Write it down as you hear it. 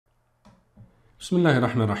بسم الله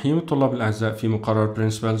الرحمن الرحيم. الطلاب الأعزاء في مقرر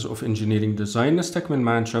Principles of Engineering Design نستكمل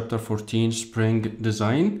معا Chapter 14 Spring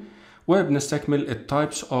Design، وبنستكمل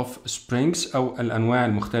Types of Springs أو الأنواع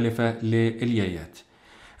المختلفة لليايات.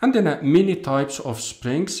 عندنا many types of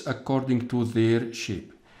springs according to their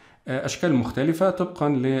shape، أشكال مختلفة طبقا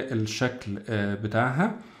للشكل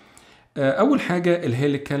بتاعها. أول حاجة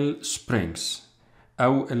الهيليكال springs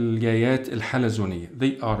أو اليايات الحلزونية.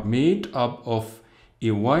 They are made up of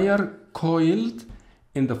a wire coiled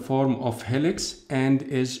in the form of helix and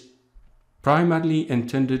is primarily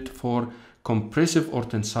intended for compressive or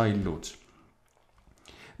tensile loads.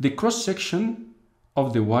 The cross-section of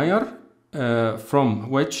the wire from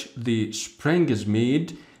which the spring is made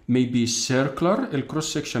may be circular.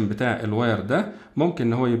 الكروس سكشن بتاع الواير ده ممكن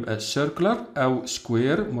ان هو يبقى circular او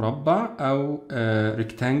square مربع او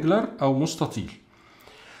rectangular او مستطيل.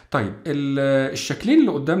 طيب الشكلين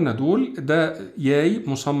اللي قدامنا دول ده ياي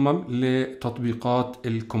مصمم لتطبيقات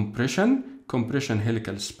الكمبريشن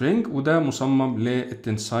هيليكال سبرينج، وده مصمم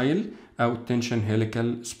للتنسايل او التنشن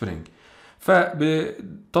هيليكال سبرينج.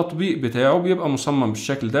 فبالتطبيق بتاعه بيبقى مصمم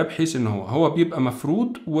بالشكل ده بحيث ان هو بيبقى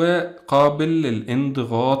مفرود وقابل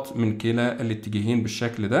للانضغاط من كلا الاتجاهين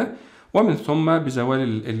بالشكل ده، ومن ثم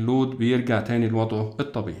بزوال اللود بيرجع تاني لوضعه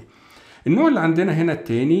الطبيعي. النوع اللي عندنا هنا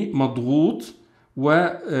التاني مضغوط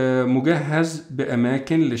ومجهز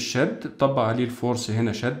بأماكن للشد، طبق عليه الفورس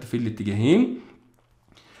هنا شد في الاتجاهين،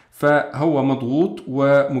 فهو مضغوط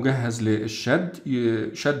ومجهز للشد،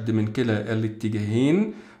 شد من كلا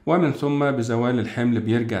الاتجاهين، ومن ثم بزوال الحمل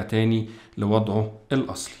بيرجع تاني لوضعه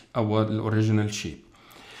الأصلي أو الأوريجينال شيب.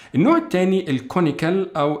 النوع الثاني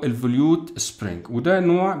الكونيكال أو الفوليوت سبرينج، وده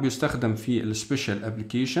نوع بيستخدم في السبيشال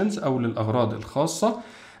ابليكيشنز أو للأغراض الخاصة.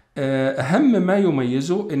 أهم ما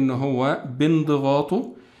يميزه إن هو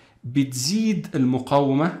بانضغاطه بتزيد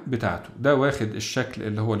المقاومة بتاعته. ده واخد الشكل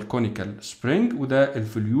اللي هو الكونيكال سبرينج، وده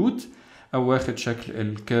الفوليوت أو واخد شكل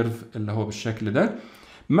الكيرف اللي هو بالشكل ده.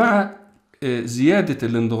 مع زيادة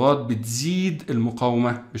الانضغاط بتزيد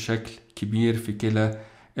المقاومة بشكل كبير في كلا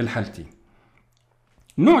الحالتين.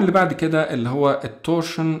 النوع اللي بعد كده اللي هو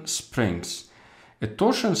التورشن سبرينجز.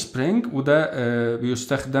 التورشن سبرينج وده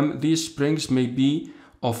بيستخدم these springs may be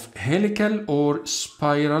of helical or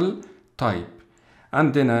spiral type.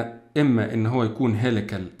 عندنا إما إن هو يكون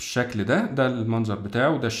هيليكال بالشكل ده المنظر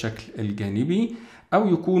بتاعه، ده الشكل الجانبي،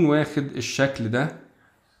 أو يكون واخد الشكل ده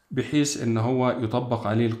بحيث إن هو يطبق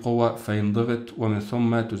عليه القوة فينضغط ومن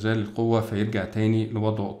ثم تزال القوة فيرجع تاني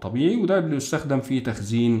لوضعه الطبيعي، وده بيستخدم في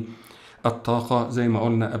تخزين الطاقة زي ما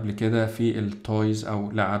قلنا قبل كده في التويز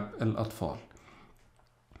أو لعب الأطفال.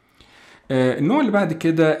 النوع اللي بعد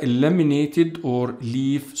كده Laminated or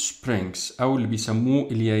leaf springs أو اللي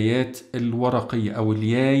بيسموه اليايات الورقية أو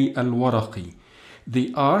الياي الورقي. They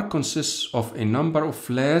are consists of a number of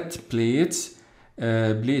flat plates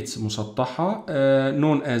plates مسطحة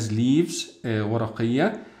known as leaves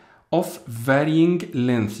ورقية of varying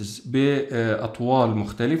lengths بأطوال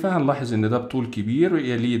مختلفة. هنلاحظ إن ده بطول كبير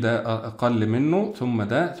يليه ده أقل منه ثم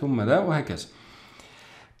ده ثم ده وهكذا.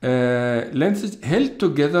 lenses held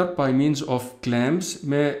together by means of clamps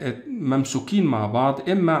ممسوكين مع بعض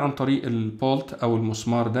إما عن طريق البولت أو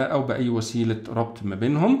المسمار ده أو بأي وسيلة ربط ما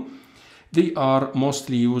بينهم. They are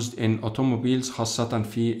mostly used in automobiles خاصة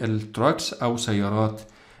في التراكس أو سيارات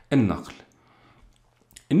النقل.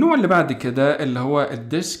 النوع اللي بعد كده اللي هو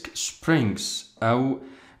الديسك سبرينجز أو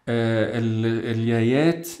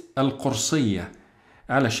اليايات القرصية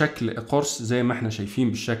على شكل قرص زي ما احنا شايفين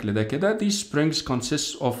بالشكل ده كده. These springs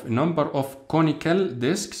consist of a number of conical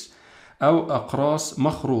discs أو أقراص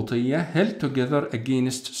مخروطية held together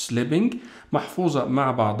against slipping محفوظة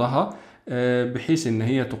مع بعضها بحيث إن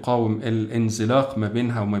هي تقاوم الانزلاق ما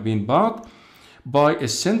بينها وما بين بعض by a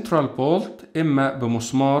central bolt إما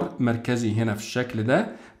بمسمار مركزي هنا في الشكل ده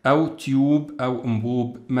أو تيوب أو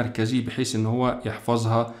أنبوب مركزي بحيث إن هو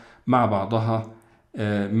يحفظها مع بعضها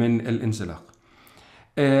من الانزلاق.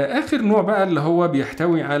 آخر نوع بقى اللي هو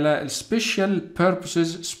بيحتوي على Special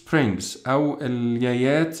Purposes Springs أو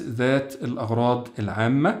اليايات ذات الأغراض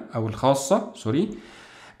العامة أو الخاصة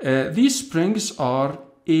These springs are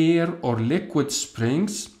air or liquid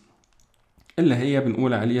springs اللي هي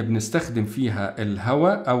بنقول عليها بنستخدم فيها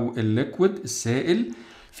الهواء أو الليكويد السائل.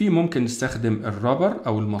 في ممكن نستخدم الرابر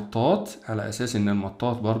أو المطاط على أساس إن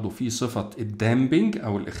المطاط برضو فيه صفة الدامبنج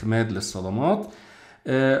أو الإخماد للصدمات،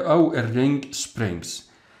 أو الرينج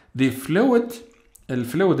سبرينجز.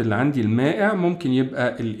 الفلويد اللي عندي المائع ممكن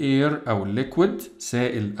يبقى الاير أو الليكويد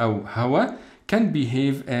سائل أو هواء can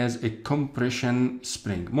behave as a compression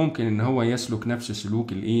spring ممكن إن هو يسلك نفس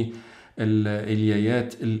سلوك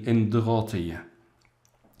اليايات الانضغاطية.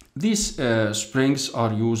 These springs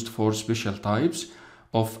are used for special types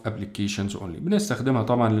of applications only. بنستخدمها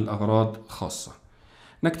طبعا للأغراض خاصة.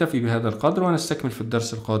 نكتفي بهذا القدر ونستكمل في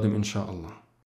الدرس القادم إن شاء الله.